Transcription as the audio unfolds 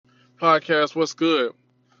Podcast. What's good,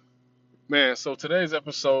 man? So today's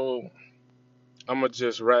episode, I'm gonna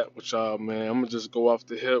just rap with y'all, man. I'm gonna just go off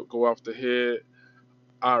the hip, go off the head.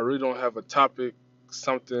 I really don't have a topic,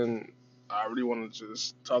 something I really want to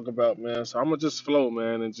just talk about, man. So I'm gonna just flow,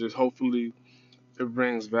 man, and just hopefully it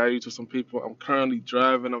brings value to some people. I'm currently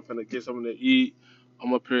driving. I'm finna get something to eat.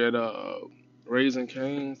 I'm up here at Raising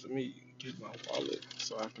Cane's. Let me get my wallet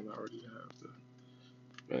so I can already have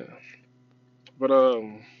the man. But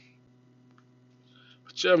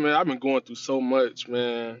but yeah, man, I've been going through so much,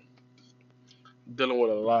 man, dealing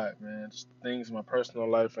with a lot, man. Just things in my personal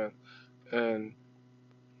life, and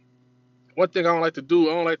one thing I don't like to do,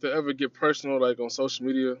 I don't like to ever get personal, like on social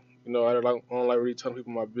media. I don't like really telling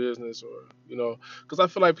people my business, or because I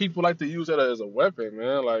feel like people like to use that as a weapon,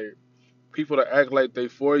 man. Like people that act like they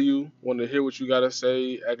for you, want to hear what you gotta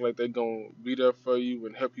say, act like they gonna be there for you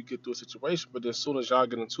and help you get through a situation. But then as soon as y'all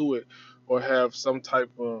get into it, or have some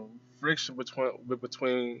type of friction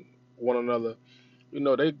between one another,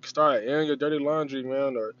 they start airing your dirty laundry,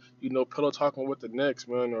 man, or pillow talking with the next,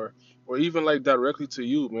 man, or even like directly to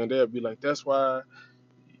you, man. They'll be like, "That's why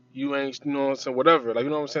you ain't," what I'm saying, whatever. Like, you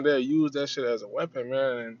know what I'm saying? They'll use that shit as a weapon,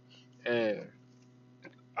 man. And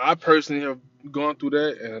I personally have gone through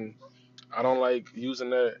that, and I don't like using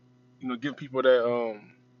that. Give people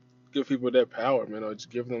that power, man, or just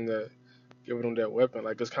giving them that weapon.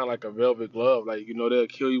 Like it's kind of like a velvet glove. Like they'll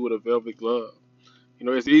kill you with a velvet glove.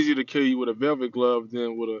 It's easier to kill you with a velvet glove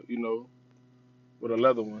than with a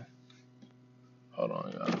leather one. Hold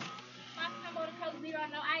on, y'all.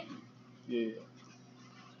 Yeah.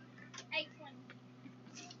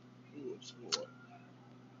 Ooh, it's more.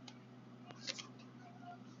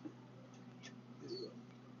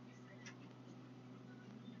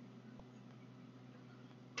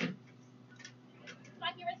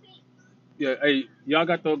 Yeah, hey, y'all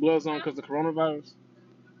got those gloves on because of coronavirus?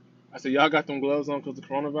 I said, y'all got them gloves on because of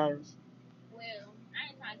coronavirus?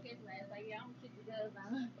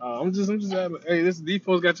 Hey, this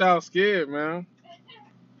default's got y'all scared, man.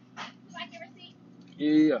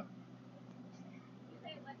 Yeah.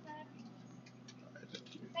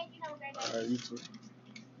 All right, you too.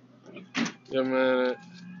 Yeah, man,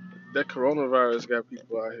 that coronavirus got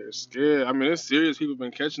people out here scared. I mean, it's serious. People been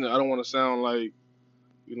catching it. I don't want to sound like,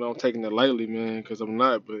 I'm taking it lightly, man, because I'm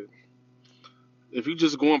not. But if you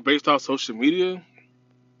just going based off social media,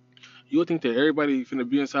 you would think that everybody finna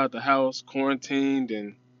be inside the house, quarantined,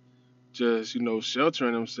 and just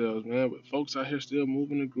sheltering themselves, man. But folks out here still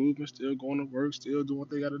moving and grooving, still going to work, still doing what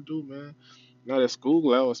they got to do, man. Not at school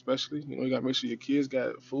level, especially. You got to make sure your kids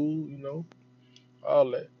got food, all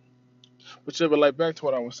that. But yeah, but like back to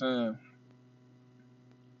what I was saying,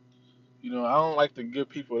 I don't like to give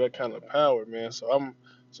people that kind of power, man.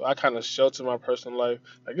 So I kind of shelter my personal life.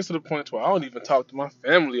 Like it's to the point where I don't even talk to my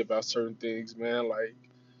family about certain things, man. Like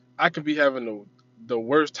I could be having the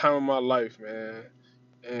worst time of my life, man,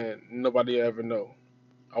 and nobody ever know.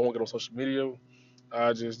 I won't get on social media.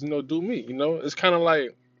 I just, do me. It's kind of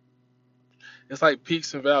like it's like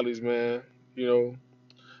peaks and valleys, man. You know,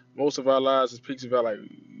 most of our lives is peaks and valleys. Like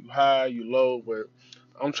you high, you low, but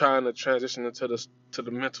I'm trying to transition into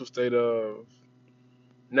the mental state of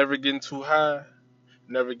never getting too high,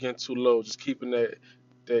 never getting too low. Just keeping that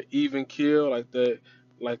even keel, like that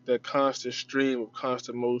constant stream of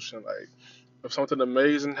constant motion. Like if something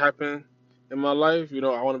amazing happened in my life,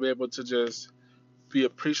 I want to be able to just be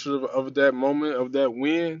appreciative of that moment, of that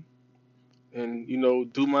win, and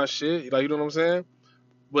do my shit. Like, you know what I'm saying?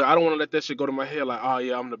 But I don't want to let that shit go to my head. Like, oh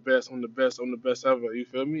yeah, I'm the best, I'm the best, I'm the best ever. You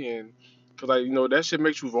feel me? And because like that shit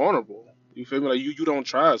makes you vulnerable. You feel me? Like you don't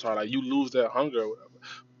try as hard. Like you lose that hunger or whatever.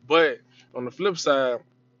 But on the flip side,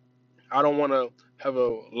 I don't want to have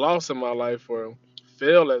a loss in my life or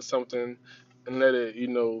fail at something and let it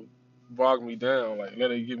bog me down. Like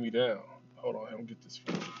let it get me down. Hold on, let me get this.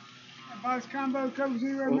 Box combo, Coke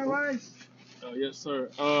Zero, no ice. Yes, sir.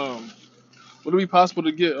 Would it be possible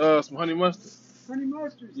to get some honey mustard? Honey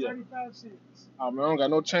mustard, Yeah. 35 cents. Oh man, I don't got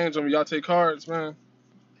no change on me. Y'all take cards, man.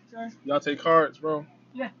 Okay. Y'all take cards, bro.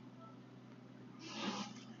 Yeah.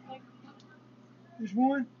 Just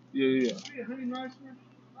one? Yeah. Yeah, honey mustard.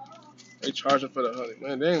 They charging for the honey,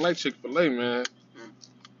 man. They ain't like Chick-fil-A, man.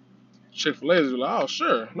 Chick-fil-A is like, oh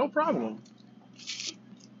sure, no problem. Here's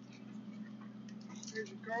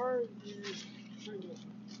your card.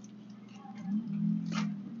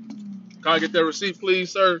 Can I get that receipt,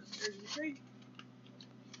 please, sir? Here's your receipt.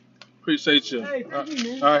 Appreciate you. Hey, thank you,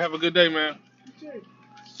 man. All right, have a good day, man. You too.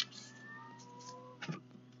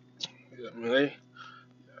 Yeah, man.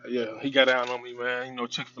 Yeah, he got down on me, man.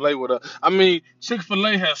 Chick-fil-A with a. I mean,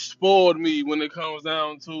 Chick-fil-A has spoiled me when it comes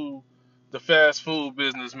down to the fast food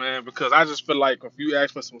business, man, because I just feel like if you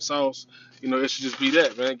ask for some sauce, it should just be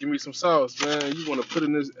that, man. Give me some sauce, man. You want to put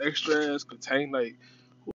in this extra ass contain, like,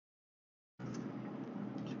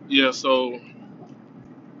 yeah. So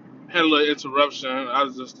had a little interruption. I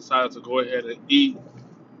just decided to go ahead and eat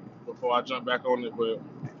before I jump back on it,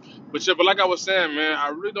 but yeah, but like I was saying, man, I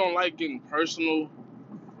really don't like getting personal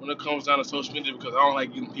when it comes down to social media because I don't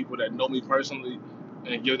like getting people that know me personally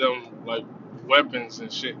and give them like weapons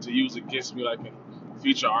and shit to use against me, like in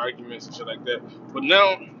future arguments and shit like that. But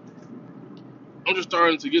now I'm just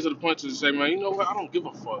starting to get to the point to say, man, you know what? I don't give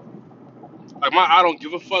a fuck. Like my I don't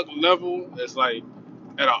give a fuck level is like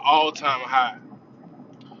at an all time high,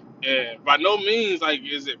 and by no means like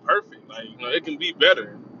is it perfect. Like it can be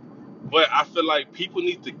better, but I feel like people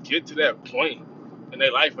need to get to that point in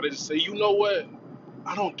their life where they just say, you know what?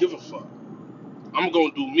 I don't give a fuck. I'm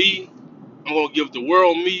gonna do me. I'm gonna give the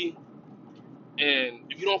world me. And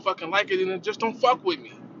if you don't fucking like it, then just don't fuck with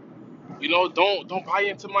me. Don't buy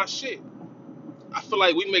into my shit. I feel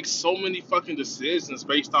like we make so many fucking decisions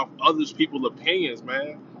based off others people's opinions,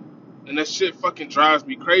 man. And that shit fucking drives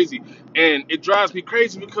me crazy. And it drives me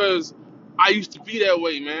crazy because I used to be that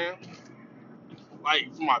way, man.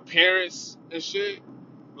 Like for my parents and shit.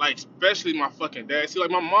 Like especially my fucking dad. See, like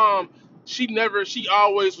my mom, she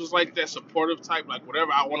always was like that supportive type. Like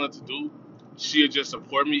whatever I wanted to do, she'd just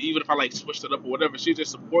support me. Even if I like switched it up or whatever, she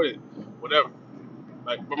just supported whatever.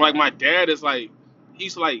 Like, but like my dad is like,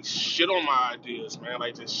 he's like shit on my ideas, man.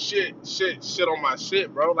 Like just shit on my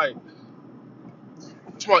shit, bro. Like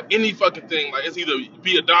talk about any fucking thing. Like it's either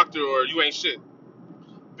be a doctor or you ain't shit.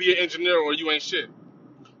 Be an engineer or you ain't shit.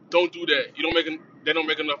 Don't do that. They don't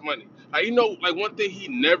make enough money. Like like one thing he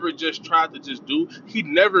never just tried to just do. He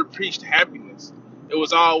never preached happiness. It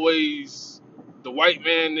was always the white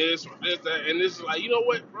man this or this that, and this is like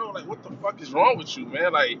what, bro? Like what the fuck is wrong with you,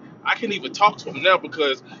 man? Like I can't even talk to him now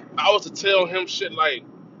because if I was to tell him shit like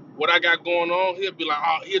what I got going on, he'll be like,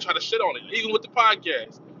 oh, he'll try to shit on it. Even with the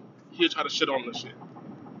podcast, he'll try to shit on the shit.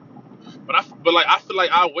 But like I feel like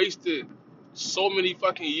I wasted so many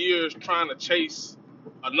fucking years trying to chase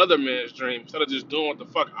another man's dream instead of just doing what the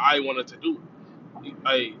fuck I wanted to do.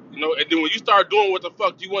 Like and then when you start doing what the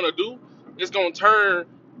fuck you want to do, it's gonna turn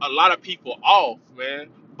a lot of people off, man.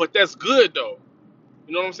 But that's good though.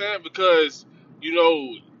 You know what I'm saying? Because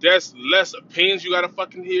that's less opinions you gotta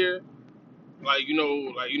fucking hear. That's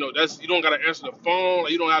you don't gotta answer the phone.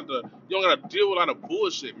 Like you don't gotta deal with a lot of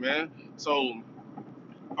bullshit, man. So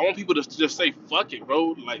I want people to just say fuck it,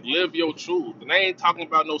 bro. Like live your truth. And I ain't talking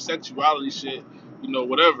about no sexuality shit,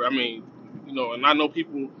 whatever. I mean, and I know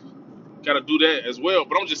people gotta do that as well.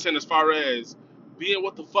 But I'm just saying as far as being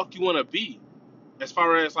what the fuck you wanna be. As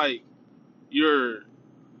far as like your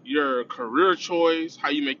your career choice, how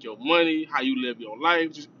you make your money, how you live your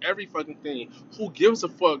life, just every fucking thing. Who gives a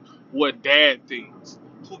fuck what dad thinks?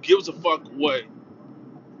 Who gives a fuck what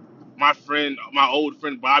my old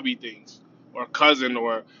friend Bobby thinks, or cousin,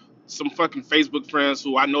 or some fucking Facebook friends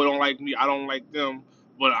who I know don't like me, I don't like them,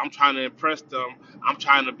 but I'm trying to impress them. I'm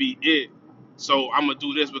trying to be it. So I'm gonna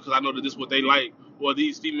do this because I know that this is what they like. Or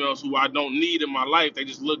these females who I don't need in my life, they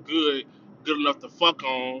just look good enough to fuck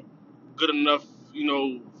on, good enough,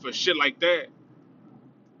 for shit like that.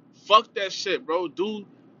 Fuck that shit, bro. Do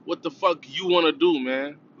what the fuck you wanna do,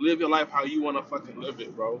 man. Live your life how you wanna fucking live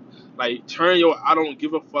it, bro. Like turn your I don't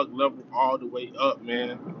give a fuck level all the way up,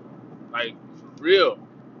 man. Like for real.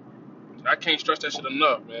 I can't stress that shit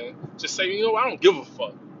enough, man. Just say, I don't give a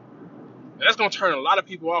fuck. And that's gonna turn a lot of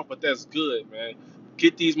people off, but that's good, man.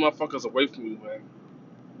 Get these motherfuckers away from you, man.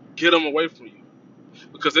 Get them away from you.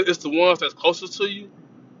 Because it's the ones that's closest to you,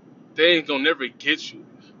 they ain't gonna never get you.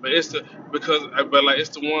 But it's the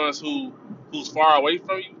ones who's far away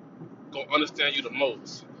from you gonna understand you the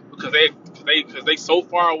most because they so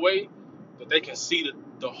far away that they can see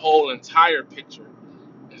the whole entire picture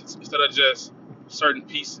instead of just certain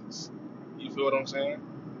pieces. You feel what I'm saying?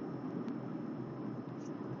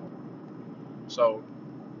 So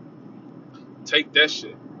take that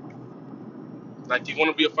shit. Like you want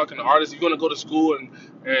to be a fucking artist, you want to go to school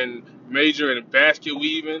and major in basket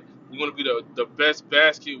weaving. You want to be the best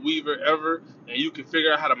basket weaver ever, and you can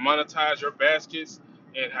figure out how to monetize your baskets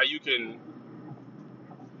and how you can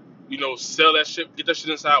sell that shit, get that shit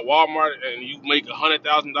inside Walmart, and you make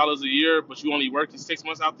 $100,000 a year, but you only working 6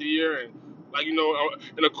 months out the year, and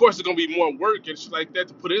and of course it's gonna be more work and shit like that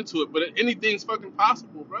to put into it. But anything's fucking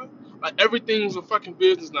possible, bro. Like everything's a fucking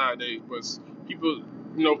business nowadays. But people,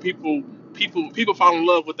 people fall in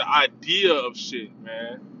love with the idea of shit,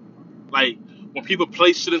 man. Like when people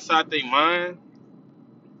place shit inside their mind,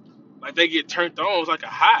 like they get turned on. It's like a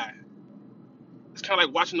high. it's kind of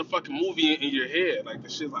like watching the fucking movie in your head. Like the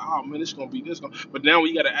shit's like, oh man, this gonna be this. But now when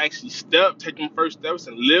you gotta actually take them first steps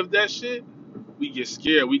and live that shit, we get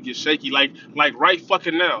scared, we get shaky. Like right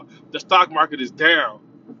fucking now, the stock market is down,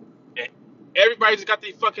 and everybody just got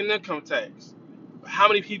their fucking income tax. But how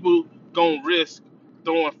many people gonna risk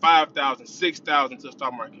throwing 5,000, 6,000 to the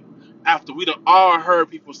stock market after we done all heard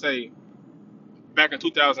people say back in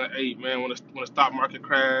 2008, man, when the stock market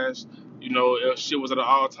crashed, shit was at an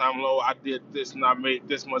all-time low. I did this and I made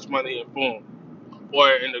this much money, and boom. Or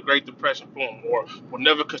in the Great Depression, boom. Or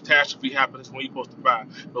whenever catastrophe happens, when you supposed to buy.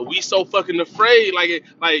 But we so fucking afraid,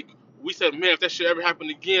 like we said, man, if that shit ever happen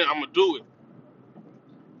again, I'm gonna do it.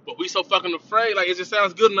 But we so fucking afraid, like it just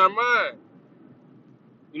sounds good in our mind.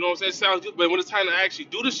 You know what I'm saying? It sounds good, but when it's time to actually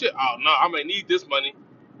do the shit, oh no, I may need this money.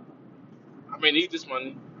 I may need this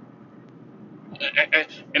money.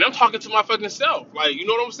 And I'm talking to my fucking self. Like, you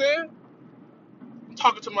know what I'm saying? I'm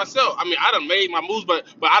talking to myself. I mean, I done made my moves, but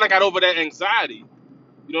I done got over that anxiety.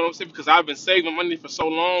 You know what I'm saying? Because I've been saving money for so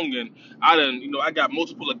long, and I got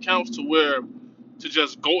multiple accounts to where to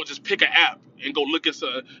just pick an app and go look at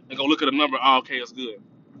a number. Oh, okay, it's good.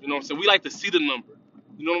 You know what I'm saying? We like to see the number.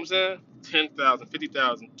 You know what I'm saying? 10,000,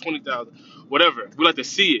 50,000, 20,000, whatever. We like to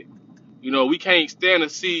see it. We can't stand to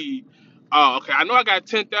see. Oh, okay. I know I got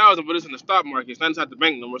 10,000, but it's in the stock market. It's not inside the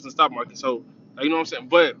bank number. It's in the stock market. So, you know what I'm saying?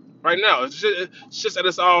 But right now, it's just at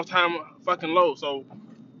its all-time fucking low. So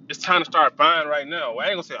it's time to start buying right now. Well, I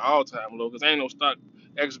ain't gonna say all-time low because I ain't no stock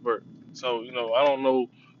expert. So I don't know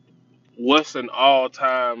what's an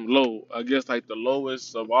all-time low. I guess like the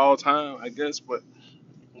lowest of all time. I guess, but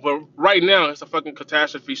right now it's a fucking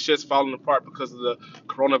catastrophe. Shit's falling apart because of the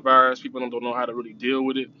coronavirus. People don't know how to really deal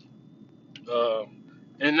with it.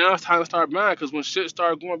 And now it's time to start buying because when shit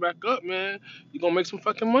start going back up, man, you're gonna make some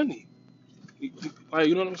fucking money. Like,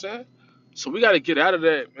 you know what I'm saying? So we gotta get out of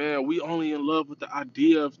that, man. We only in love with the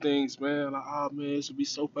idea of things, man. Like, oh man, it should be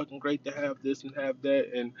so fucking great to have this and have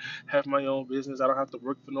that and have my own business. I don't have to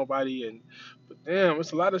work for nobody. But damn,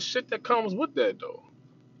 it's a lot of shit that comes with that though.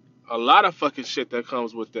 A lot of fucking shit that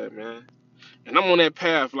comes with that, man. And I'm on that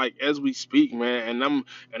path like as we speak, man. And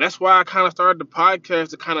that's why I kind of started the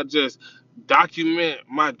podcast to kind of just document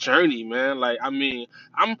my journey, man. Like, I mean,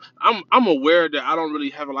 I'm aware that I don't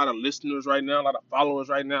really have a lot of listeners right now, a lot of followers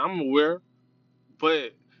right now. I'm aware,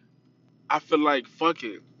 but I feel like fuck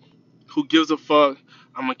it. Who gives a fuck?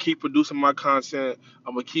 I'm gonna keep producing my content.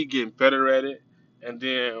 I'm gonna keep getting better at it. And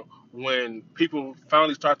then when people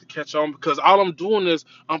finally start to catch on, because all I'm doing is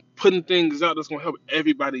I'm putting things out that's gonna help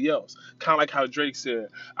everybody else. Kind of like how Drake said,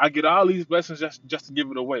 I get all these blessings just to give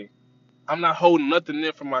it away. I'm not holding nothing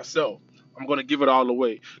in for myself. I'm gonna give it all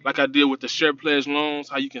away. Like I did with the share pledge loans,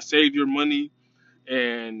 how you can save your money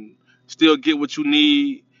and still get what you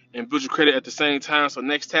need and build your credit at the same time. So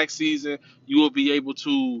next tax season, you will be able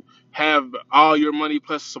to have all your money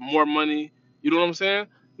plus some more money. You know what I'm saying?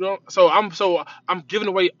 So I'm giving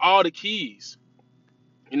away all the keys.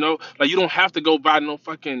 Like you don't have to go buy no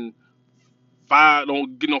fucking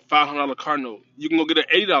don't get no $500 car note. You can go get an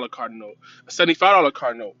 $80 car note, a $75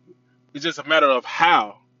 car note. It's just a matter of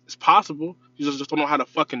how. It's possible. You just don't know how to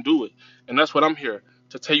fucking do it. And that's what I'm here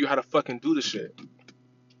to tell you how to fucking do the shit.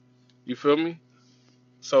 You feel me?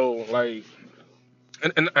 So like,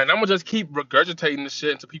 and I'm gonna just keep regurgitating this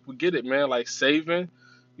shit until people get it, man. Like saving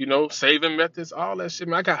methods, all that shit,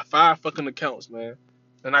 man. I got 5 fucking accounts, man,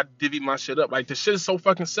 and I divvy my shit up. Like the shit is so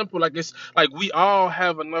fucking simple. Like it's like we all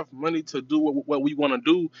have enough money to do what we want to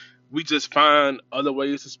do. We just find other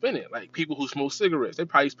ways to spend it. Like people who smoke cigarettes, they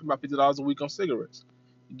probably spend about $50 a week on cigarettes.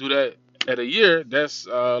 You do that at a year, that's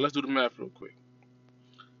let's do the math real quick.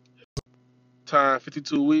 Time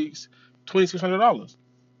 52 weeks, $2,600.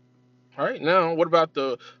 All right, now what about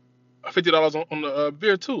the $50 on the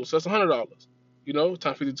beer too? So that's $100.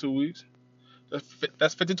 Times 52 weeks.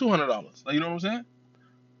 That's $5,200. Like, you know what I'm saying?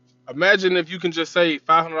 Imagine if you can just save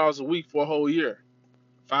 $500 a week for a whole year.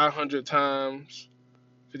 500 times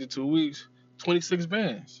 52 weeks, 26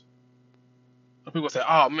 bands. Some people say,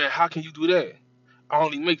 "Oh man, how can you do that? I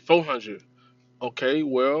only make 400." Okay,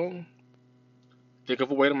 well, think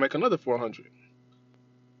of a way to make another 400,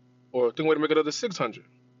 or think of a way to make another 600.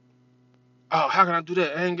 Oh, how can I do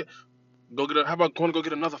that? I ain't get, go get a, How about going to go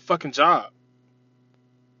get another fucking job?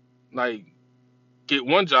 Like, get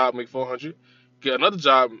one job, make 400. Get another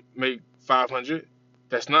job, make 500.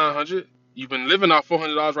 That's 900. You've been living off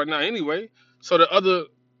 $400 right now anyway. So the other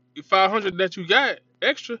 500 that you got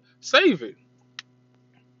extra, save it.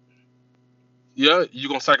 Yeah, you're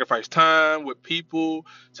gonna sacrifice time with people,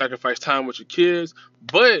 sacrifice time with your kids,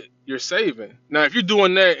 but you're saving. Now, if you're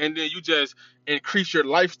doing that and then you just increase your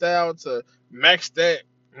lifestyle to max that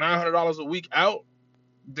 $900 a week out,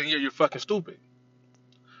 then you're fucking stupid.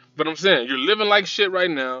 But I'm saying you're living like shit right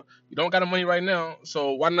now. You don't got the money right now,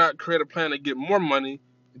 so why not create a plan to get more money?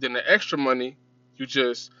 Then the extra money, you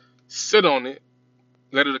just sit on it,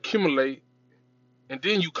 let it accumulate, and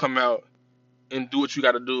then you come out and do what you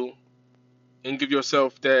got to do and give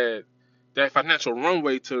yourself that financial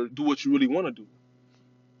runway to do what you really want to do.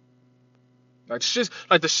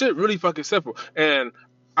 Like the shit really fucking simple. And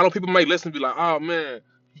I know people might listen and be like, oh man,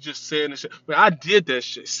 you just saying this shit. But I did that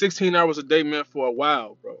shit 16 hours a day, man, for a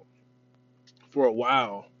while, bro. For a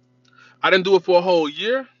while. I didn't do it for a whole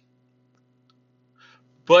year,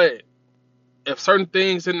 but if certain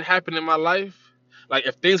things didn't happen in my life, like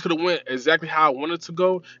if things could have went exactly how I wanted to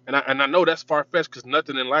go, and I know that's far fetched because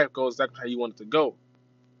nothing in life goes exactly how you want it to go.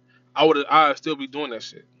 I'd still be doing that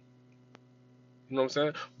shit. You know what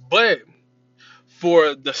I'm saying? But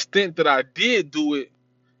for the stint that I did do it,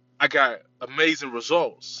 I got amazing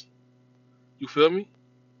results. You feel me?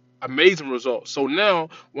 Amazing results. So now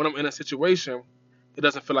when I'm in a situation, it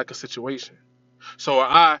doesn't feel like a situation. So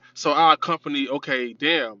our company, okay,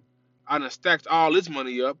 damn, I done stacked all this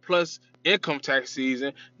money up plus income tax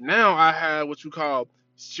season. Now I have what you call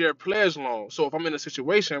shared pledge loan. So if I'm in a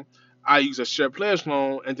situation, I use a shared pledge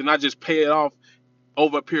loan and then I just pay it off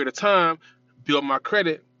over a period of time, build my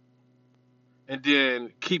credit, and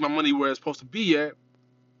then keep my money where it's supposed to be at.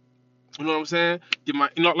 You know what I'm saying? Get my,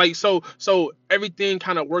 like so everything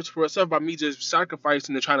kind of works for itself by me just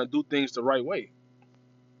sacrificing and trying to do things the right way.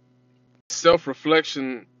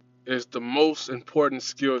 Self-reflection is the most important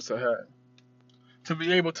skill to have. To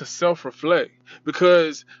be able to self-reflect,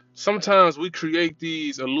 because sometimes we create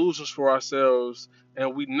these illusions for ourselves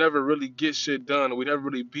and we never really get shit done. We never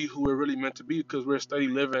really be who we're really meant to be because we're steady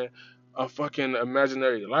living a fucking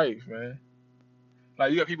imaginary life, man.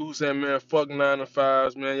 Like you got people who say, man, fuck 9 to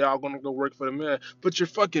 5s, man. Y'all gonna go work for the man, but you're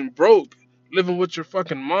fucking broke, living with your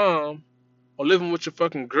fucking mom or living with your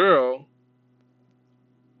fucking girl.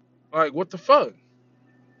 Like what the fuck?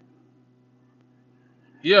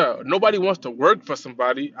 Yeah, nobody wants to work for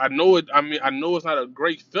somebody. I know it. I mean, I know it's not a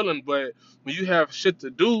great feeling, but when you have shit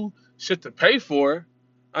to do, shit to pay for,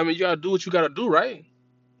 I mean, you gotta do what you gotta do, right?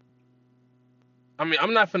 I mean,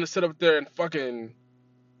 I'm not finna sit up there and fucking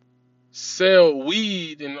sell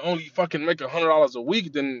weed and only fucking make $100 a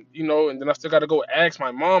week. Then and then I still gotta go ask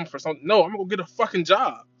my mom for something. No, I'm gonna go get a fucking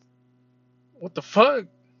job. What the fuck?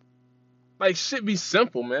 Like shit be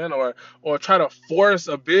simple, man, or try to force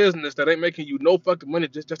a business that ain't making you no fucking money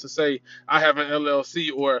just to say I have an LLC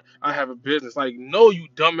or I have a business. Like, no, you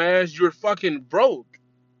dumbass, you're fucking broke.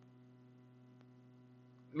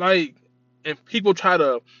 Like, and people try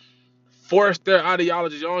to force their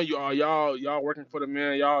ideology on you. Oh, y'all working for the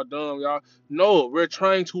man, y'all dumb, y'all. No, we're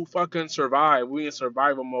trying to fucking survive. We in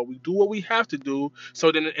survival mode. We do what we have to do.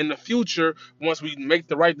 So then in the future, once we make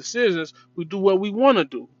the right decisions, we do what we want to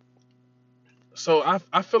do. So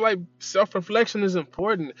I feel like self reflection is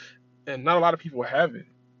important, and not a lot of people have it,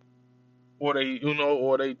 or they.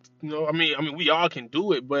 I mean, we all can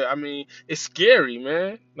do it, but I mean, it's scary,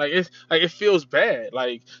 man. Like it feels bad,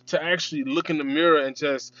 like to actually look in the mirror and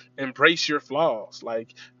just embrace your flaws.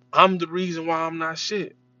 Like I'm the reason why I'm not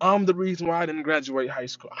shit. I'm the reason why I didn't graduate high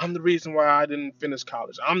school. I'm the reason why I didn't finish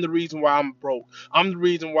college. I'm the reason why I'm broke. I'm the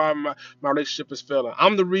reason why my relationship is failing.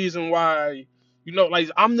 I'm the reason why, like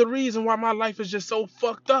I'm the reason why my life is just so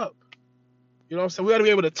fucked up. You know what I'm saying? We gotta be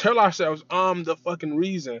able to tell ourselves, I'm the fucking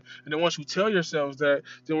reason. And then once you tell yourselves that,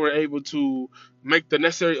 then we're able to make the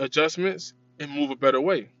necessary adjustments and move a better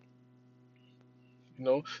way.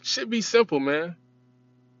 Should be simple, man.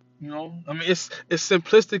 I mean, it's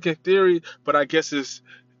simplistic in theory, but I guess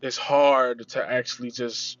it's hard to actually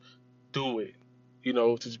just do it.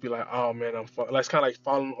 To just be like, oh man, like it's kind of like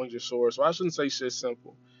falling on your sword. So I shouldn't say shit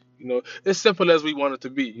simple. It's simple as we want it to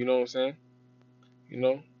be. You know what I'm saying? You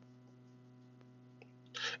know,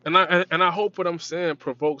 and I hope what I'm saying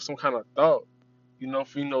provokes some kind of thought.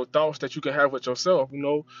 Thoughts that you can have with yourself.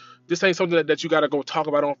 This ain't something that you gotta go talk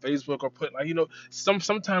about on Facebook or put like,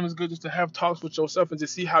 sometimes it's good just to have talks with yourself and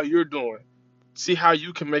just see how you're doing. See how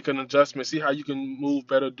you can make an adjustment, see how you can move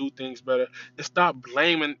better, do things better, and stop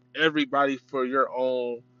blaming everybody for your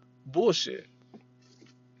own bullshit.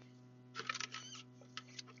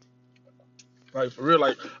 Like for real,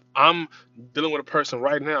 like I'm dealing with a person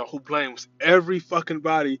right now who blames every fucking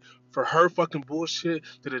body for her fucking bullshit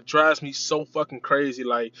that it drives me so fucking crazy.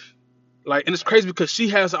 Like, and it's crazy because she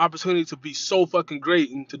has the opportunity to be so fucking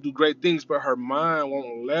great and to do great things, but her mind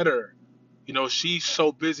won't let her. She's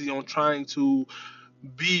so busy on trying to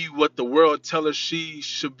be what the world tell her she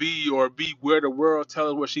should be, or be where the world tell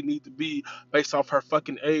her where she need to be based off her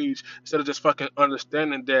fucking age, instead of just fucking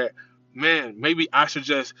understanding that, man, maybe I should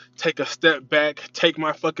just take a step back, take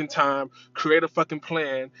my fucking time, create a fucking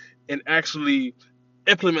plan, and actually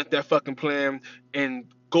implement that fucking plan and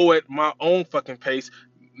go at my own fucking pace,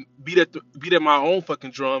 beat at my own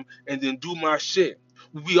fucking drum, and then do my shit.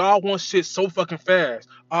 We all want shit so fucking fast.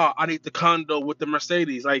 Oh, I need the condo with the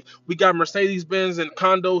Mercedes. Like, we got Mercedes Benz and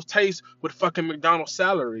condos taste with fucking McDonald's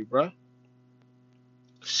salary, bruh.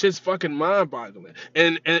 Shit's fucking mind boggling.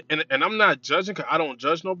 And I'm not judging, cause I don't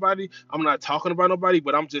judge nobody. I'm not talking about nobody,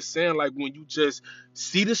 but I'm just saying, like, when you just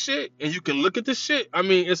see the shit and you can look at the shit, I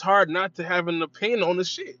mean, it's hard not to have an opinion on the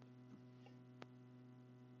shit.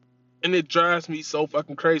 And it drives me so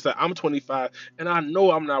fucking crazy. Like, I'm 25 and I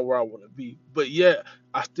know I'm not where I want to be, but yet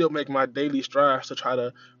I still make my daily strides to try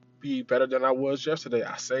to be better than I was yesterday.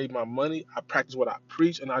 I save my money, I practice what I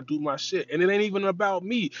preach, and I do my shit. And it ain't even about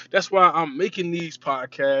me. That's why I'm making these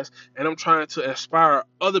podcasts, and I'm trying to inspire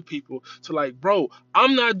other people to, like, bro,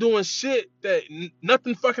 I'm not doing shit that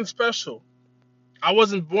nothing fucking special. I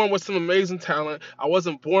wasn't born with some amazing talent. I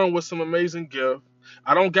wasn't born with some amazing gift.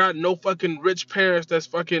 I don't got no fucking rich parents that's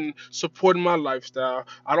fucking supporting my lifestyle.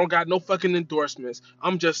 I don't got no fucking endorsements.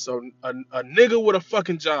 I'm just a nigga with a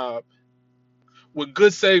fucking job, with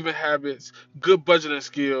good saving habits, good budgeting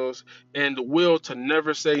skills, and the will to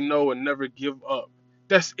never say no and never give up.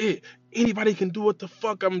 That's it. Anybody can do what the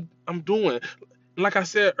fuck I'm doing. Like I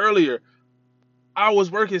said earlier, I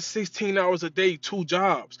was working 16 hours a day, two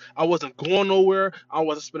jobs. I wasn't going nowhere. I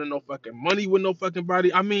wasn't spending no fucking money with no fucking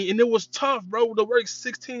body. I mean, and it was tough, bro. To work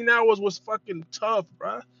 16 hours was fucking tough,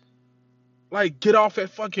 bro. Like, get off at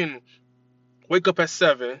fucking, wake up at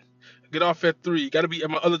 7, get off at 3, gotta be at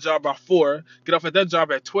my other job by 4, get off at that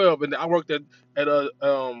job at 12, and then I worked at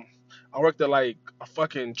I worked at like a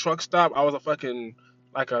fucking truck stop. I was a fucking,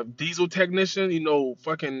 like, a diesel technician,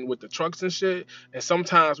 fucking with the trucks and shit. And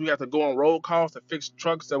sometimes we had to go on road calls to fix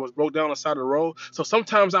trucks that was broke down on the side of the road. So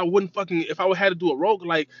sometimes I wouldn't fucking, if I would had to do a road,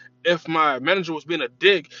 like, if my manager was being a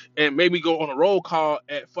dick and made me go on a roll call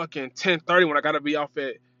at fucking 10:30 when I gotta be off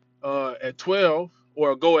at 12,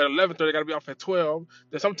 or go at 11:30, I gotta be off at 12.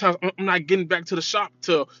 Then sometimes I'm not getting back to the shop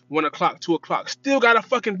till 1 o'clock, 2 o'clock. Still gotta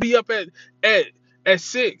fucking be up at at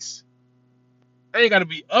 6. I ain't gotta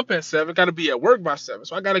be up at 7. Gotta be at work by 7.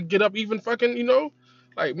 So I gotta get up even fucking,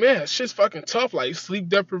 like, man, shit's fucking tough. Like, sleep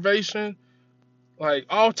deprivation, like,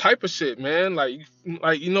 all type of shit, man. Like,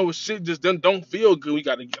 shit just don't feel good. We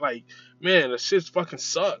gotta get, like, man, the shit fucking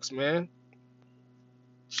sucks, man.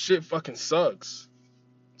 Shit fucking sucks.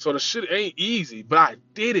 So the shit ain't easy, but I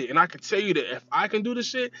did it, and I can tell you that if I can do the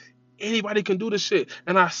shit, anybody can do the shit.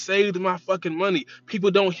 And I saved my fucking money.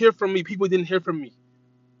 People don't hear from me. People didn't hear from me.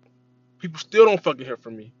 People still don't fucking hear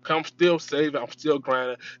from me. Cause I'm still saving, I'm still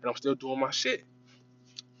grinding, and I'm still doing my shit.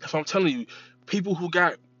 That's what I'm telling you. People who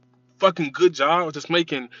got fucking good jobs, just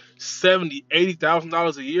making $70,000,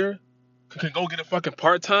 $80,000 a year, can go get a fucking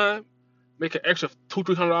part time, make an extra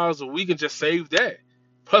 $200, $300 a week, and just save that.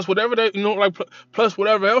 Plus whatever they, like, plus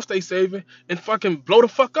whatever else they saving, and fucking blow the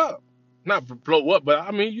fuck up. Not blow up, but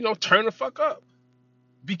I mean, turn the fuck up.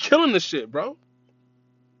 Be killing this shit, bro.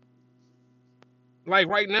 Like,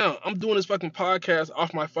 right now, I'm doing this fucking podcast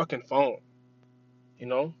off my fucking phone. You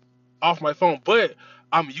know, off my phone, but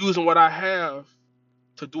I'm using what I have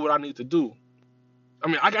to do what I need to do. I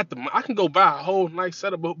mean, I can go buy a whole nice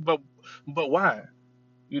setup, but why?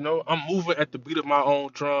 I'm moving at the beat of my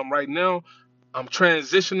own drum right now. I'm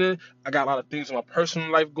transitioning. I got a lot of things in my personal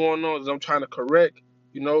life going on that I'm trying to correct.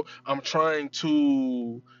 I'm trying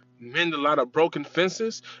to mend a lot of broken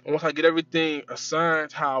fences. And once I get everything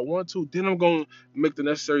assigned how I want to, then I'm going to make the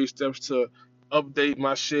necessary steps to update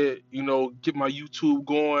my shit, get my YouTube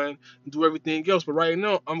going, and do everything else. But right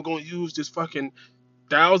now, I'm going to use this fucking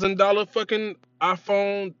 $1,000 fucking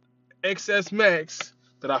iPhone XS Max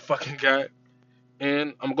that I fucking got,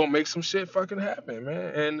 and I'm gonna make some shit fucking happen,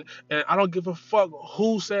 man. And I don't give a fuck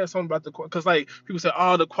who said something about the quality, cause, like, people say,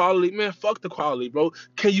 oh, the quality, man, fuck the quality, bro.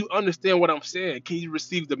 Can you understand what I'm saying? Can you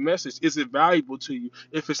receive the message? Is it valuable to you?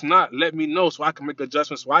 If it's not, let me know so I can make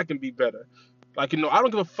adjustments, so I can be better. Like, I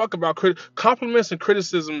don't give a fuck about compliments and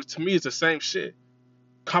criticism. To me, is the same shit.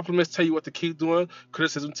 Compliments tell you what to keep doing.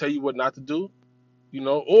 Criticism tell you what not to do.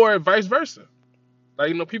 Or vice versa.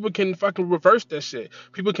 Like, people can fucking reverse that shit.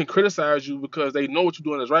 People can criticize you because they know what you're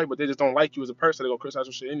doing is right, but they just don't like you as a person. They're gonna criticize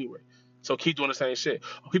your shit anyway. So keep doing the same shit.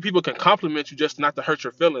 People can compliment you just not to hurt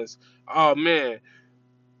your feelings. Oh man,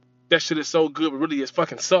 that shit is so good, but really it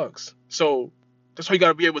fucking sucks. So that's why you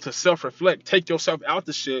gotta be able to self-reflect. Take yourself out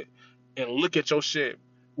the shit and look at your shit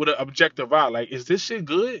with an objective eye. Like, is this shit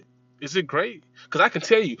good? Is it great? Because I can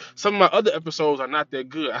tell you, some of my other episodes are not that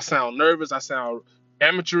good. I sound nervous. I sound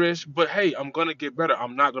amateurish. But hey, I'm gonna get better.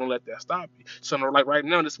 I'm not gonna let that stop me. So like right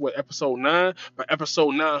now, this is what episode 9. By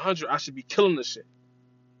episode 900, I should be killing this shit.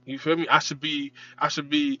 You feel me? I should be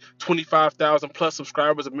 25,000 plus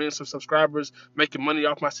subscribers, a million subscribers, making money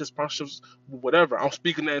off my sponsorships, whatever. I'm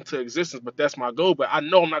speaking that into existence, but that's my goal. But I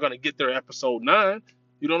know I'm not gonna get there at episode 9.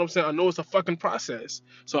 You know what I'm saying? I know it's a fucking process.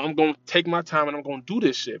 So I'm gonna take my time and I'm gonna do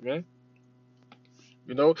this shit, man.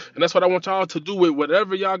 You know, and that's what I want y'all to do with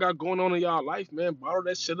whatever y'all got going on in y'all life, man. Bottle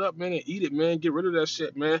that shit up, man, and eat it, man. Get rid of that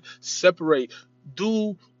shit, man. Separate.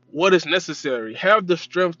 Do what is necessary. Have the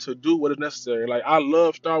strength to do what is necessary. Like, I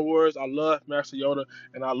love Star Wars, I love Master Yoda,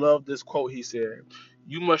 and I love this quote he said.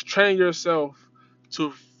 You must train yourself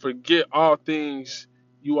to forget all things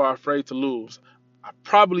you are afraid to lose. I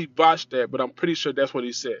probably botched that, but I'm pretty sure that's what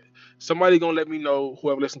he said. Somebody gonna let me know,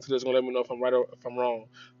 whoever listens to this gonna let me know if I'm right or if I'm wrong.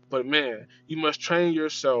 But man, you must train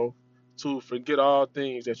yourself to forget all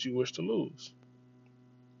things that you wish to lose.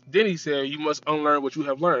 Then he said, you must unlearn what you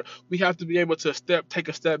have learned. We have to be able to take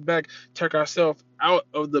a step back, take ourselves out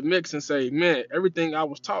of the mix and say, man, everything I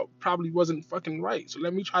was taught probably wasn't fucking right. So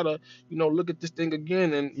let me try to, look at this thing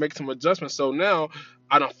again and make some adjustments. So now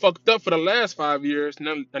I done fucked up for the last 5 years.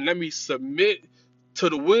 Now, and let me submit to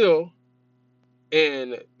the will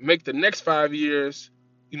and make the next 5 years,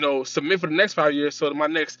 submit for the next 5 years so that my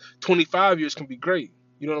next 25 years can be great.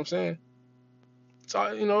 You know what I'm saying? So,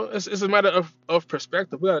 it's a matter of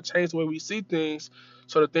perspective. We gotta change the way we see things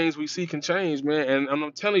so the things we see can change, man. And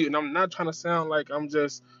I'm telling you, and I'm not trying to sound like I'm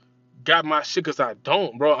just got my shit, because I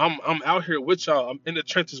don't, bro. I'm out here with y'all. I'm in the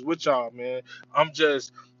trenches with y'all, man. I'm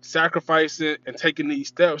just sacrificing and taking these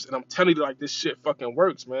steps, and I'm telling you, like, this shit fucking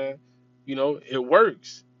works, man. It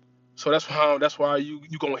works. So that's why you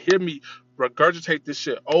gonna hear me regurgitate this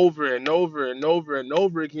shit over and over and over and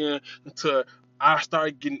over again until I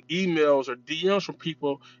start getting emails or DMs from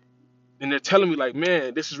people, and they're telling me, like,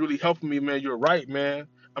 man, this is really helping me, man. You're right, man.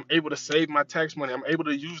 I'm able to save my tax money. I'm able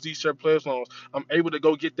to use these share pledge loans. I'm able to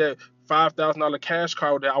go get that $5,000 cash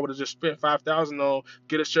card that I would have just spent $5,000 on,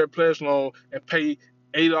 get a share pledge loan, and pay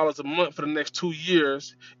 $80 a month for the next 2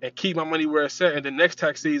 years, and keep my money where it's at. And the next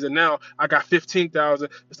tax season, now I got 15,000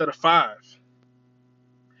 instead of 5.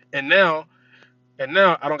 And now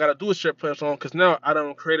I don't gotta do a share pledge loan, because now I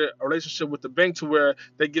don't create a relationship with the bank to where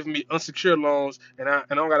they give me unsecured loans, and I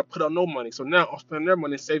don't gotta put out no money. So now I'm spending their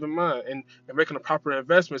money, saving mine, and making the proper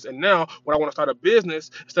investments. And now when I want to start a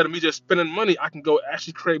business, instead of me just spending money, I can go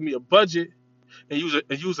actually create me a budget and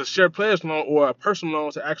use a share pledge loan or a personal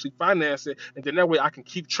loan to actually finance it. And then that way I can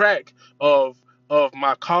keep track of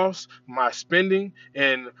my costs, my spending,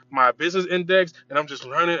 and my business index, and I'm just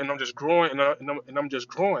learning, and I'm just growing, and I'm just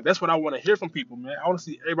growing. That's what I want to hear from people, man. I want to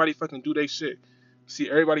see everybody fucking do their shit, see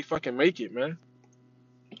everybody fucking make it, man.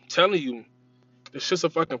 I'm telling you, this shit's a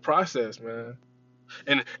fucking process, man.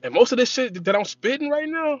 And most of this shit that I'm spitting right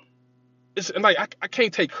now, it's like I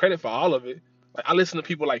can't take credit for all of it. Like, I listen to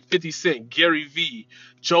people like 50 Cent, Gary V,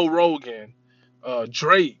 Joe Rogan,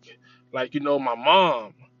 Drake, like, my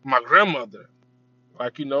mom, my grandmother.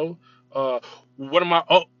 Like, one of my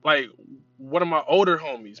one of my older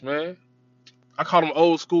homies, man. I call him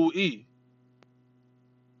old school E.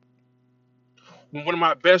 One of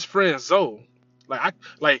my best friends, Zoe.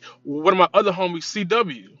 Like one of my other homies,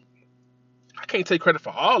 CW. I can't take credit for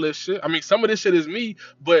all this shit. I mean, some of this shit is me,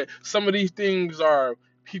 but some of these things are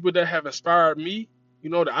people that have inspired me.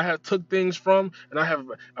 That I have took things from, and I have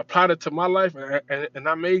applied it to my life, and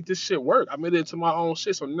I made this shit work. I made it into my own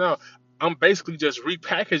shit. So now I'm basically just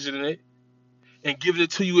repackaging it and giving it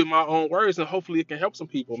to you in my own words, and hopefully it can help some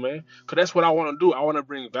people, man. Cause that's what I want to do. I want to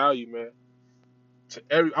bring value, man.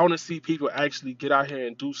 I want to see people actually get out here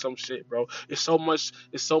and do some shit, bro. It's so much.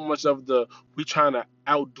 It's so much of the we trying to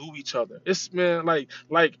outdo each other. It's, man, like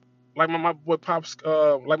my boy Pops,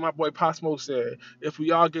 like my boy Pop Smoke said. If we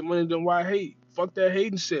all get money, then why hate? Fuck that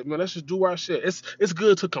hating shit, man. Let's just do our shit. It's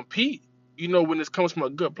good to compete, when it comes from a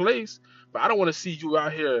good place. But I don't want to see you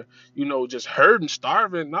out here, just hurting,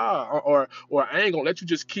 starving, nah. Or I ain't gonna let you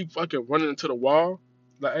just keep fucking running into the wall.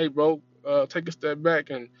 Like, hey, bro, take a step back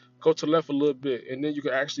and go to the left a little bit, and then you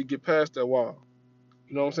can actually get past that wall.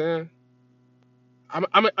 You know what I'm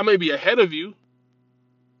saying? I may be ahead of you.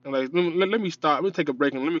 And like, let me stop. Let me take a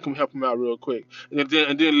break and let me come help him out real quick, and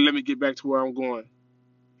then let me get back to where I'm going.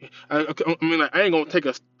 I mean, like, I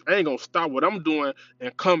ain't gonna stop what I'm doing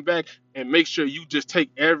and come back and make sure you just help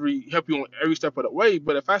you on every step of the way.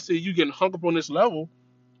 But if I see you getting hung up on this level,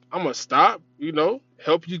 I'm gonna stop.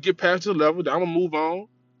 Help you get past the level. Then I'm gonna move on,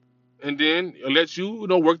 and then let you,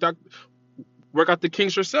 work that. Work out the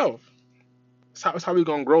kinks yourself. That's how we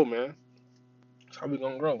gonna grow, man. That's how we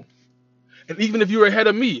gonna grow. And even if you're ahead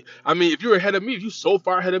of me, I mean, if you're ahead of me, if you're so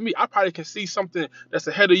far ahead of me, I probably can see something that's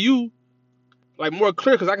ahead of you like more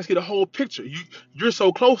clear because I can see the whole picture. You're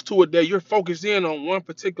so close to it that you're focused in on one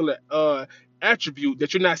particular attribute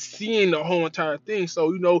that you're not seeing the whole entire thing.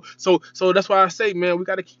 So so that's why I say, man, we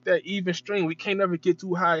gotta keep that even stream. We can't never get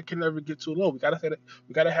too high, can never get too low. We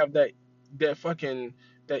gotta have that fucking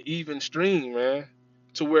that even stream, man.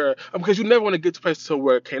 To where because you never want to get to a place to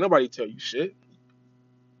where can't nobody tell you shit.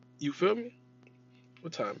 You feel me?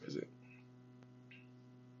 What time is it?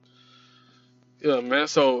 Yeah, man.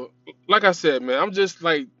 So like I said, man, I'm just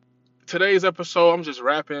like today's episode, I'm just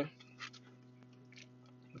rapping,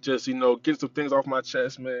 just getting some things off my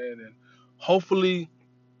chest, man, and hopefully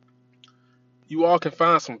you all can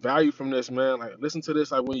find some value from this, man. Like listen to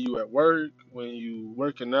this like when you at work, when you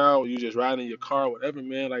working out, you just riding in your car, whatever,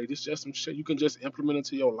 man. Like this just some shit you can just implement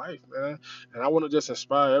into your life, man. And I want to just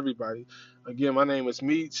inspire everybody. Again, my name is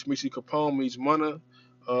Michi Capone, Meech Munna.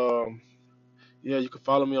 Um, yeah, you can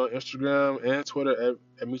follow me on Instagram and Twitter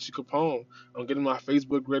at Michi Capone. I'm getting my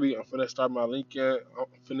Facebook ready. I'm finna start my LinkedIn. I'm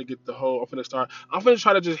finna get the whole. I'm finna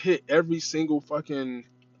try to just hit every single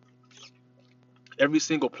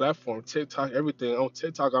platform, TikTok, everything. On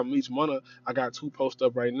TikTok, I'm Meech Munna. I got 2 posts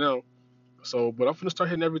up right now. So, but I'm finna start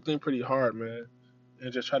hitting everything pretty hard, man,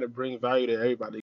 and just try to bring value to everybody.